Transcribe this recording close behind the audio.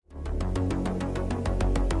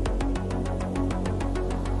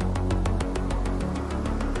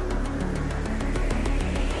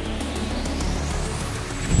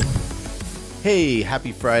Hey,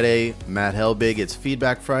 happy Friday. Matt Helbig. It's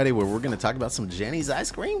Feedback Friday where we're going to talk about some Jenny's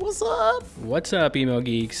ice cream. What's up? What's up, emo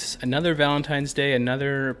geeks? Another Valentine's Day,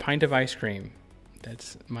 another pint of ice cream.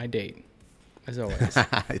 That's my date, as always.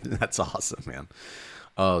 That's awesome, man.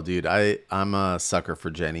 Oh, dude, I'm a sucker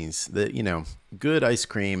for Jenny's. Good ice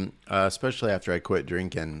cream, especially after I quit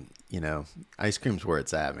drinking. Ice cream's where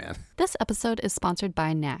it's at, man. This episode is sponsored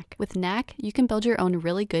by Knack. With Knack, you can build your own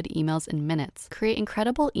really good emails in minutes. Create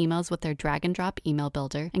incredible emails with their drag and drop email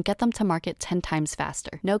builder and get them to market 10 times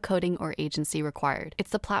faster. No coding or agency required.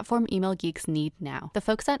 It's the platform email geeks need now. The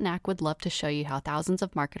folks at Knack would love to show you how thousands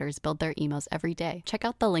of marketers build their emails every day. Check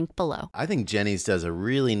out the link below. I think Jenny's does a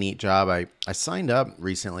really neat job. I signed up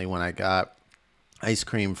recently when I got ice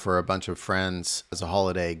cream for a bunch of friends as a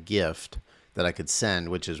holiday gift that I could send,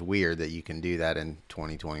 which is weird that you can do that in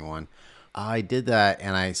 2021. I did that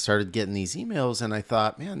and I started getting these emails and I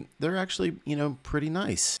thought, man, they're actually, pretty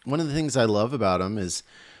nice. One of the things I love about them is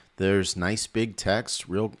there's nice big text,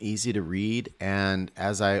 real easy to read. And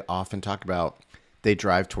as I often talk about, they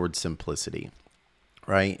drive towards simplicity,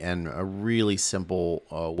 right? And a really simple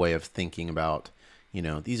way of thinking about,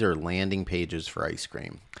 these are landing pages for ice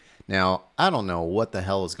cream. Now, I don't know what the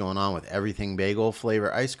hell is going on with everything bagel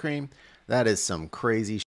flavor ice cream. That is some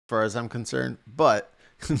crazy shit as far as I'm concerned, but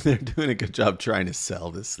they're doing a good job trying to sell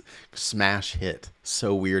this smash hit.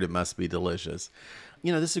 So weird, it must be delicious.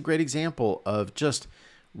 This is a great example of just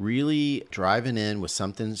really driving in with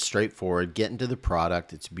something straightforward, getting to the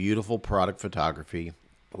product. It's beautiful product photography.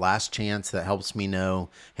 Last chance that helps me know,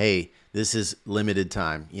 hey, this is limited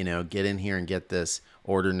time. Get in here and get this,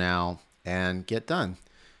 order now, and get done.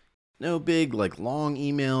 No big, long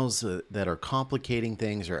emails that are complicating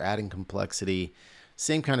things or adding complexity.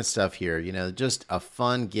 Same kind of stuff here. Just a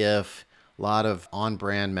fun GIF, a lot of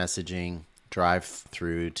on-brand messaging, drive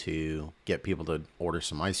through to get people to order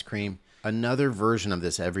some ice cream. Another version of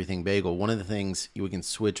this everything bagel. One of the things we can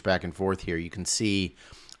switch back and forth here. You can see,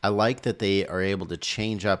 I like that they are able to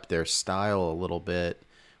change up their style a little bit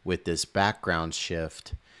with this background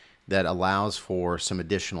shift that allows for some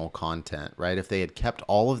additional content, right? If they had kept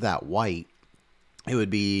all of that white, it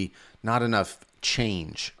would be not enough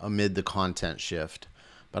change amid the content shift.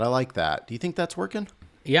 But I like that. Do you think that's working?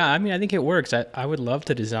 Yeah, I think it works. I would love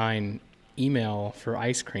to design email for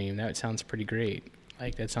ice cream. That sounds pretty great.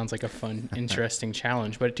 That sounds like a fun, interesting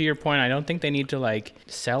challenge. But to your point, I don't think they need to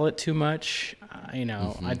sell it too much.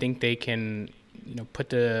 I think they can,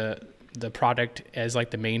 put the product as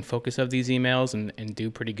the main focus of these emails and do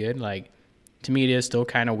pretty good. To me, it is still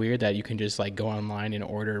kind of weird that you can just go online and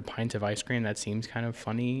order pints of ice cream. That seems kind of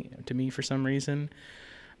funny to me for some reason.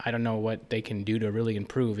 I don't know what they can do to really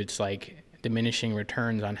improve. It's diminishing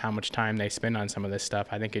returns on how much time they spend on some of this stuff.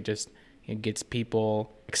 I think it gets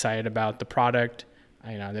people excited about the product.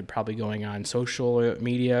 They're probably going on social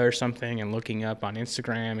media or something and looking up on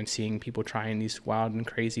Instagram and seeing people trying these wild and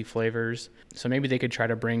crazy flavors. So maybe they could try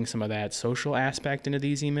to bring some of that social aspect into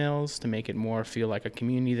these emails to make it more feel like a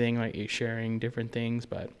community thing, like you're sharing different things.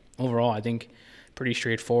 But overall, I think pretty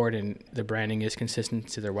straightforward, and the branding is consistent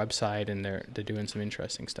to their website, and they're doing some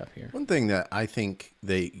interesting stuff here. One thing that I think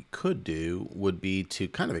they could do would be to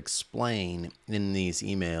kind of explain in these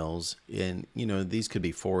emails, and these could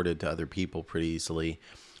be forwarded to other people pretty easily.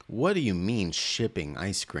 What do you mean shipping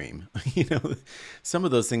ice cream? Some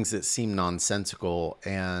of those things that seem nonsensical.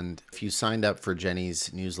 And if you signed up for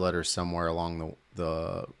Jenny's newsletter somewhere along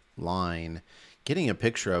the line, getting a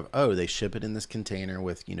picture of, they ship it in this container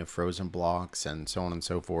with, frozen blocks and so on and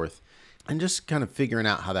so forth, and just kind of figuring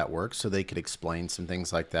out how that works so they could explain some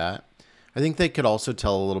things like that. I think they could also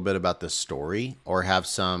tell a little bit about the story or have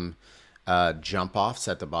some jump offs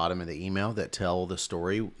at the bottom of the email that tell the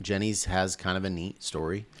story. Jenny's has kind of a neat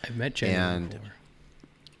story. I've met Jenny before.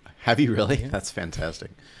 Have you really? Yeah. That's fantastic.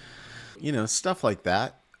 Stuff like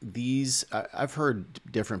that. These, I've heard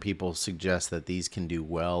different people suggest that these can do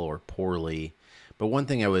well or poorly. But one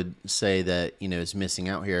thing I would say that, is missing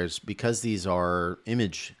out here is because these are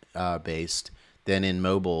image based, then in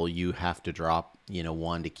mobile, you have to drop,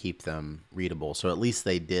 one to keep them readable. So at least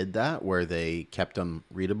they did that where they kept them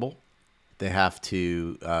readable. They have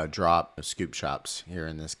to drop scoop shops here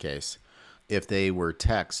in this case. If they were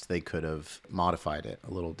text, they could have modified it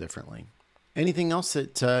a little differently. Anything else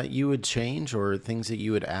that you would change or things that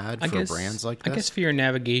you would add for brands like this? I guess for your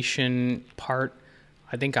navigation part,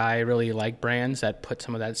 I think I really like brands that put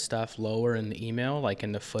some of that stuff lower in the email,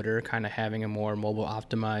 in the footer, kind of having a more mobile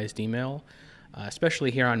optimized email,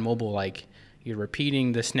 especially here on mobile. You're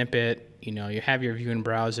repeating the snippet, you have your view in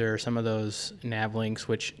browser, some of those nav links,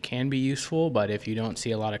 which can be useful, but if you don't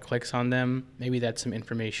see a lot of clicks on them, maybe that's some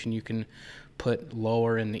information you can put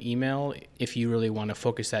lower in the email if you really want to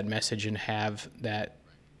focus that message and have that,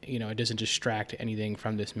 it doesn't distract anything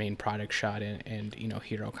from this main product shot and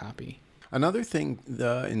hero copy. Another thing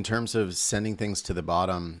in terms of sending things to the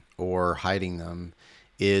bottom or hiding them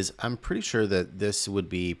is I'm pretty sure that this would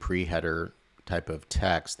be pre-header type of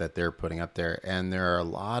text that they're putting up there. And there are a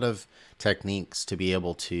lot of techniques to be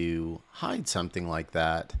able to hide something like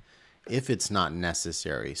that if it's not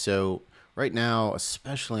necessary. So right now,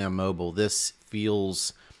 especially on mobile, this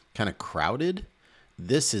feels kind of crowded.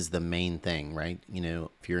 This is the main thing, right?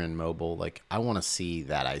 If you're in mobile, like I want to see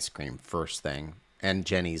that ice cream first thing and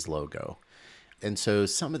Jenny's logo. And so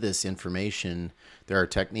some of this information, there are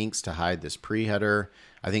techniques to hide this pre-header.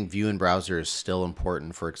 I think view in browser is still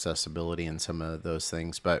important for accessibility and some of those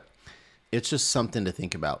things, but it's just something to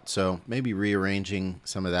think about. So maybe rearranging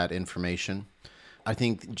some of that information. I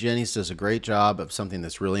think Jenny's does a great job of something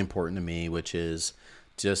that's really important to me, which is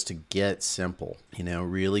just to get simple,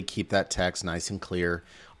 really keep that text nice and clear.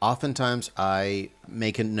 Oftentimes I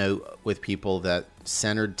make a note with people that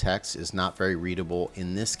centered text is not very readable.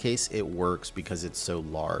 In this case, it works because it's so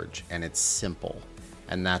large and it's simple.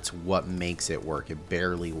 And that's what makes it work. It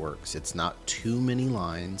barely works. It's not too many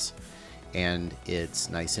lines and it's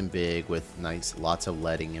nice and big with lots of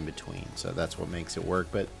leading in between. So that's what makes it work.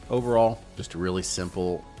 But overall, just a really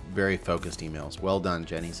simple, very focused emails. Well done,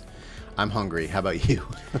 Jenny's. I'm hungry. How about you?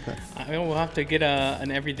 We'll have to get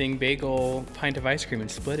an everything bagel pint of ice cream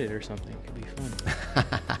and split it or something. It could be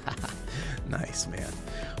fun. Nice, man.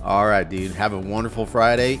 All right, dude. Have a wonderful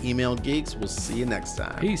Friday, Email Geeks. We'll see you next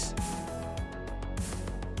time. Peace.